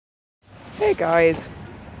Hey guys,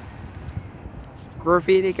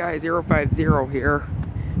 Graffiti Guy 050 here.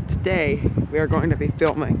 Today we are going to be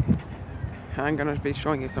filming. I'm going to be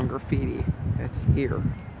showing you some graffiti that's here.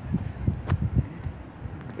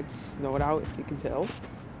 It's snowed out, if you can tell.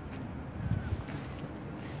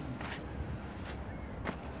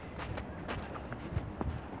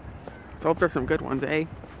 So hope there's some good ones, eh?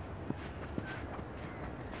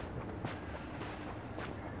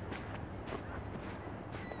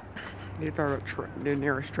 These are the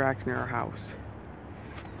nearest tracks near our house.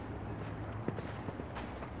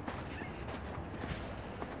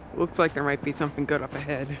 Looks like there might be something good up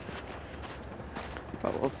ahead,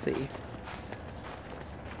 but we'll see.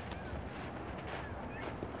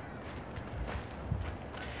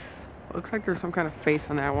 Looks like there's some kind of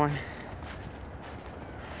face on that one.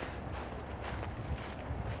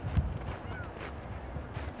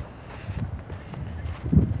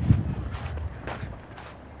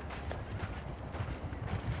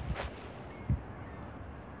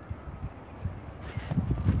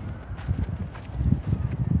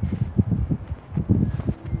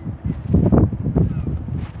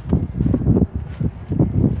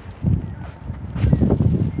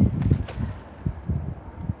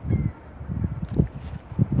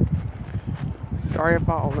 Sorry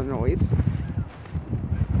about all the noise.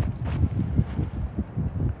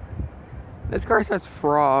 This car says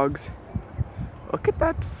frogs. Look at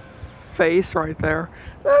that face right there.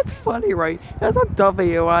 That's funny, right? There's a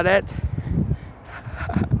W on it.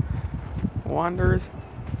 Wanders,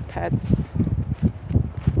 pets.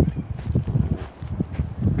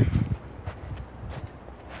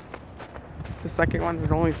 The second one,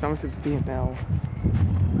 there's only some since BML.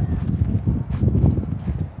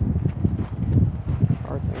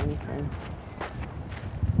 Hardly anything.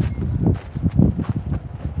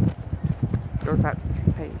 There's that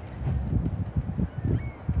face.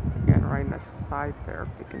 Again, right in the side there,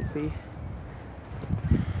 if you can see.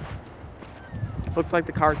 Looks like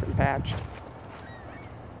the car's been patched.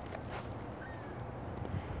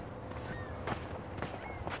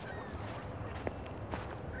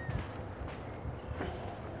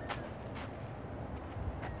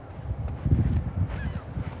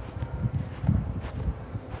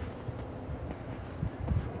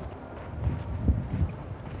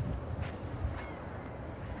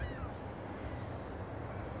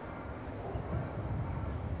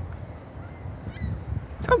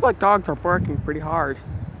 Sounds like dogs are barking pretty hard.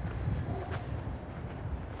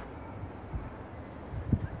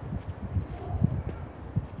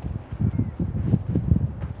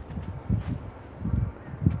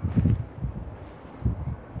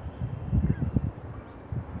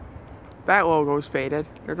 That logo's faded.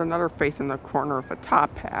 There's another face in the corner of a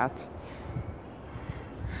top hat.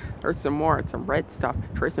 There's some more, some red stuff.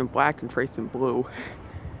 Trace in black and trace in blue.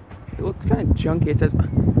 It looks kind of junky. It says,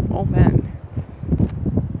 "Oh man."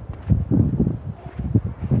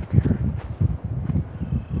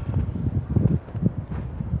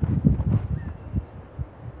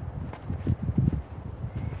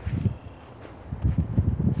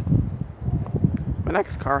 The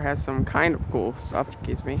next car has some kind of cool stuff,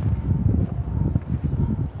 excuse me.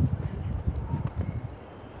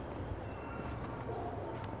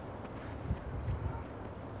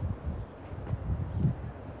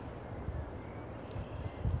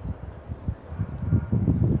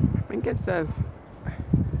 I think it says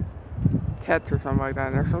Tets or something like that,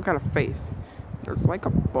 and there's some kind of face. There's like a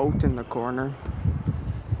boat in the corner.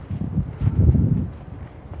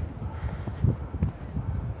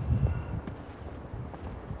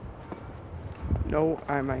 Note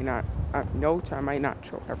I might not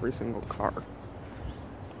show every single car.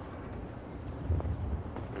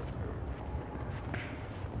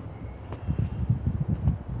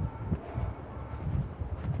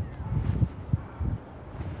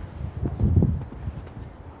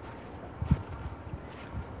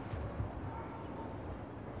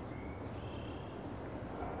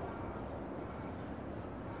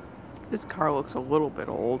 This car looks a little bit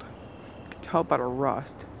old. You can tell by the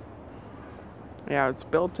rust. Yeah, it's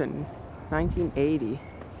built in 1980,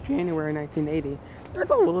 January 1980. There's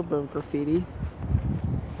a little bit of graffiti.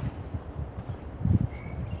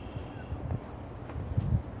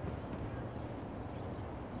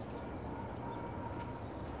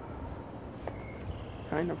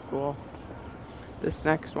 Kind of cool. This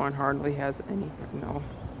next one hardly has anything, though.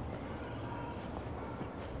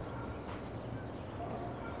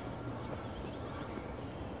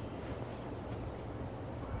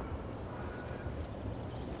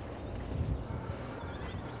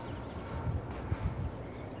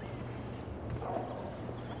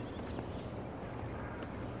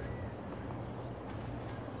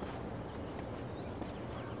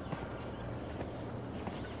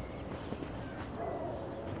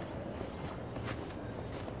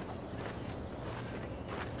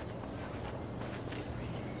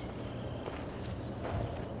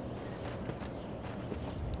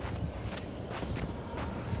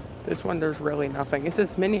 This one, there's really nothing. It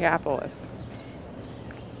says Minneapolis.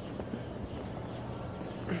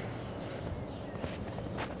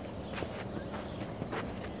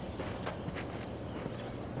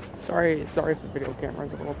 Sorry if the video camera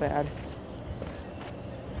is a little bad.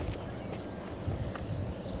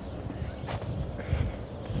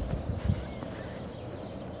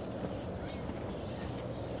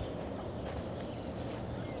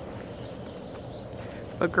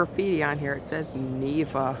 But graffiti on here, it says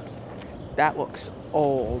Neva. That looks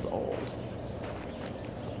old.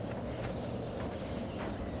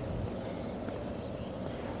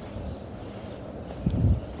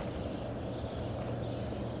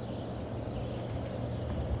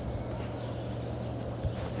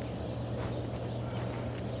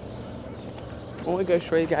 I'm only going to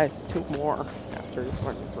show you guys 2 more after this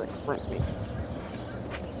one is right in front of me.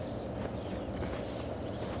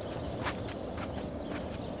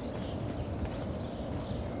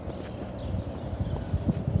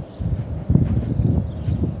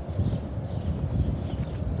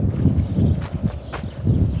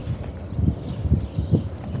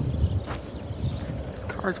 This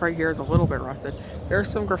car's right here is a little bit rusted. There's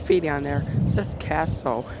some graffiti on there. It says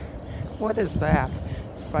Casso. What is that?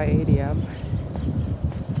 It's by ADM.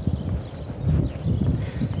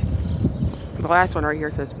 The last one right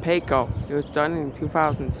here says Payco. It was done in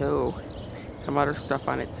 2002. Some other stuff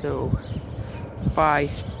on it too. Bye.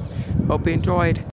 Hope you enjoyed.